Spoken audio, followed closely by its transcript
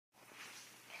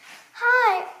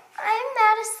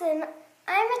Madison.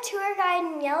 I'm a tour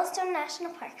guide in Yellowstone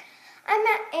National Park. I'm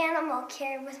at animal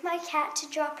care with my cat to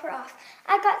drop her off.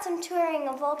 I got some touring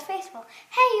of Old Faithful.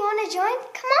 Hey, you want to join?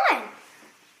 Come on.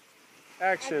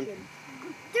 Action.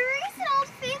 The reason Old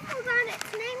Faithful's on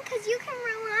its name because you can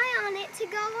rely on it to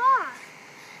go off.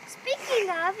 Speaking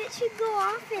of, it should go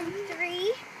off in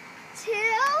 3, 2,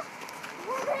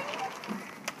 1.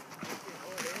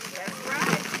 That's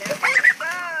right. That's what it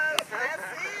does.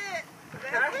 That's it.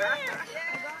 That's it.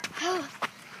 Oh,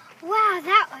 wow,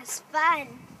 that was fun.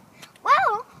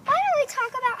 Well, why don't we talk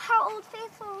about how Old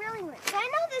Faithful really went? I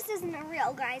know this isn't a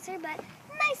real geyser, but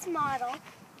nice model.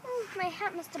 My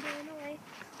hat must have blown away.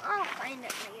 I'll find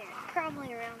it later,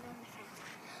 probably around on the fence.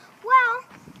 Well,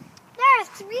 there are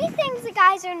 3 things a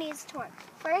geyser needs to work.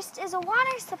 First is a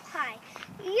water supply,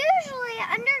 usually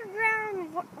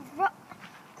underground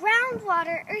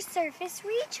groundwater or surface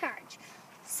recharge.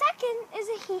 Second is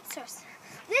a heat source.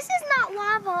 This is not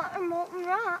lava or molten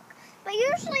rock, but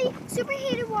usually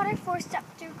superheated water forced up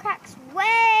through cracks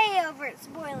way over its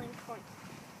boiling point.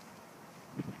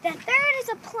 The third is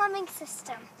a plumbing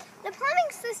system. The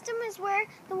plumbing system is where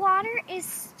the water is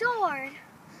stored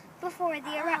before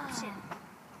the eruption.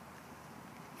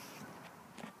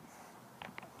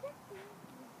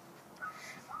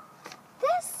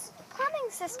 This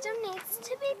plumbing system needs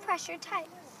to be pressure tight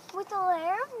with a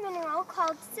layer of mineral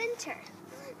called sinter.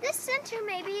 This sinter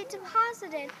may be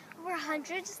deposited over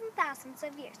hundreds and thousands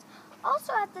of years.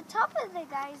 Also at the top of the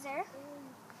geyser,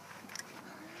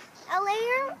 a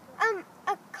layer,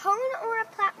 a cone or a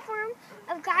platform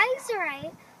of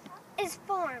geyserite is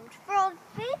formed. For Old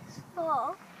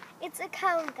Faithful, it's a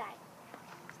cone geyser.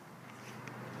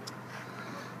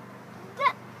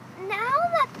 Now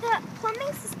that the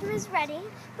plumbing system is ready,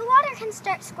 the water can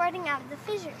start squirting out of the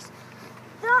fissures.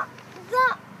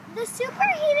 The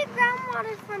superheated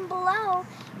groundwater from below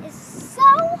is so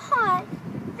hot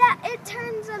that it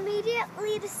turns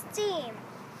immediately to steam.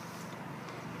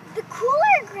 The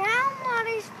cooler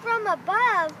groundwaters from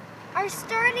above are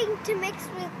starting to mix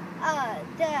with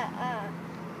the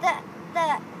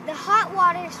hot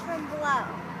waters from below.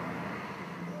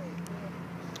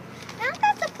 Now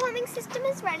that the plumbing system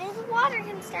is ready, the water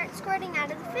can start squirting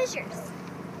out of the fissures.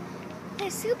 The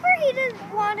superheated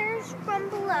waters from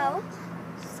below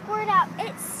squirt out.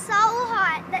 It's so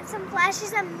hot that some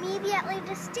flashes immediately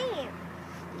to steam.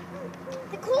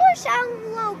 The cooler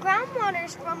shallow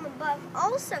groundwaters from above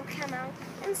also come out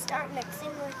and start mixing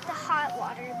with the hot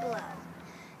water below.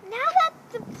 Now that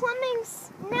the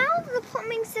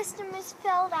plumbing system is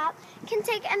filled up, it can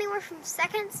take anywhere from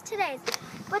seconds to days.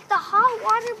 But the hot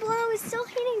water below is still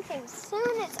heating things.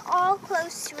 Soon it's all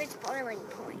close to its boiling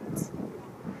point.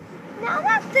 Now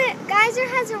that the geyser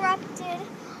has erupted,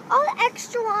 all the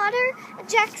extra water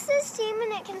ejects the steam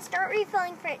and it can start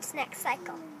refilling for its next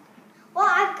cycle. Well,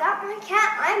 I've got my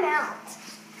cat. I'm out.